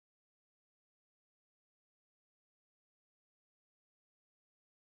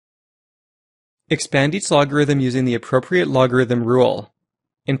Expand each logarithm using the appropriate logarithm rule.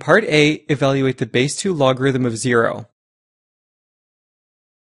 In Part A, evaluate the base 2 logarithm of 0.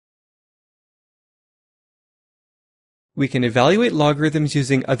 We can evaluate logarithms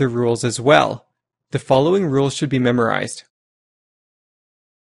using other rules as well. The following rules should be memorized.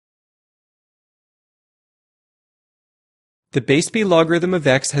 The base b logarithm of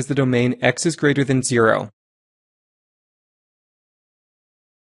x has the domain x is greater than 0.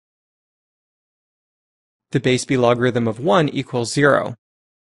 The base b logarithm of 1 equals 0.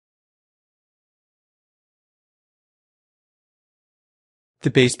 The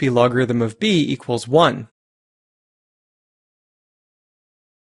base b logarithm of b equals 1.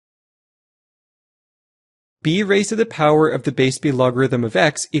 B raised to the power of the base b logarithm of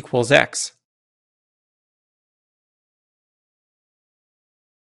x equals x.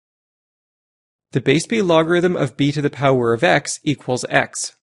 The base b logarithm of b to the power of x equals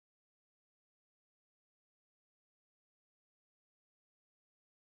x.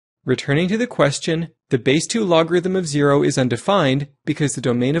 Returning to the question, the base 2 logarithm of 0 is undefined because the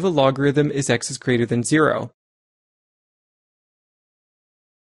domain of a logarithm is x is greater than 0.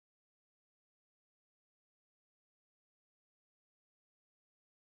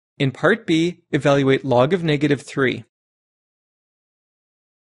 In Part B, evaluate log of negative 3.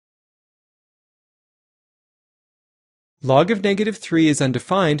 Log of negative 3 is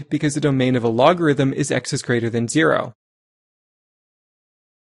undefined because the domain of a logarithm is x is greater than 0.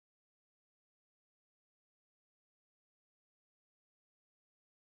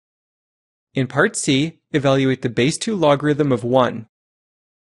 In Part C, evaluate the base 2 logarithm of 1.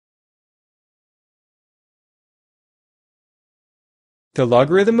 The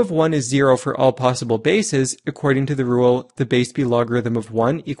logarithm of 1 is 0 for all possible bases according to the rule the base b logarithm of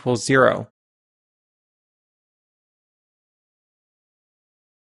 1 equals 0.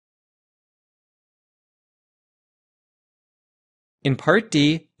 In Part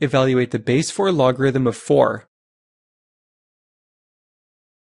D, evaluate the base 4 logarithm of 4.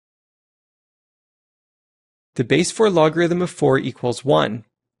 The base 4 logarithm of 4 equals 1.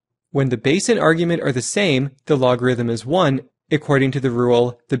 When the base and argument are the same, the logarithm is 1, according to the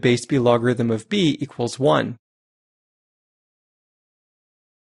rule the base b logarithm of b equals 1.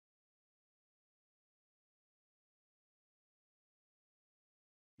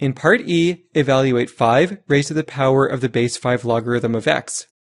 In Part E, evaluate 5 raised to the power of the base 5 logarithm of x.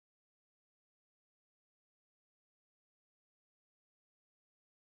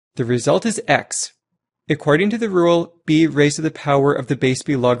 The result is x. According to the rule b raised to the power of the base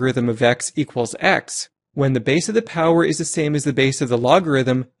b logarithm of x equals x, when the base of the power is the same as the base of the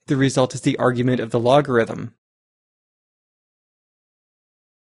logarithm, the result is the argument of the logarithm.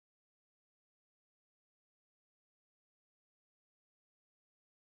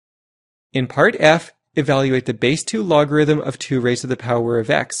 In Part F, evaluate the base 2 logarithm of 2 raised to the power of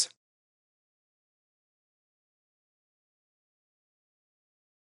x.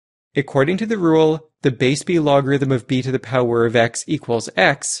 According to the rule, the base b logarithm of b to the power of x equals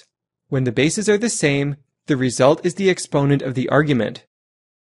x, when the bases are the same, the result is the exponent of the argument.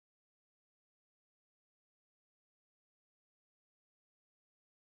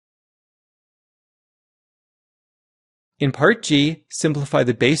 In Part G, simplify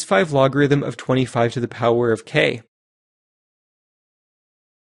the base 5 logarithm of 25 to the power of k.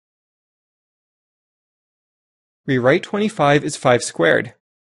 Rewrite 25 as 5 squared.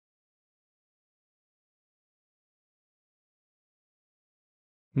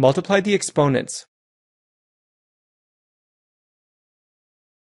 Multiply the exponents.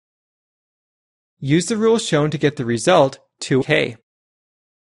 Use the rule shown to get the result, 2k.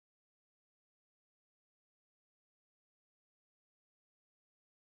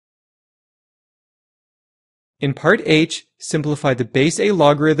 In Part H, simplify the base a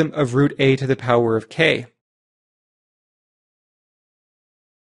logarithm of root a to the power of k.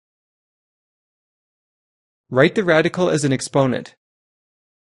 Write the radical as an exponent.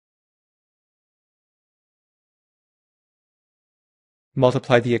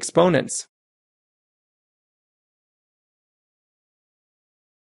 Multiply the exponents.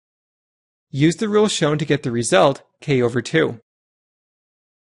 Use the rule shown to get the result, k over 2.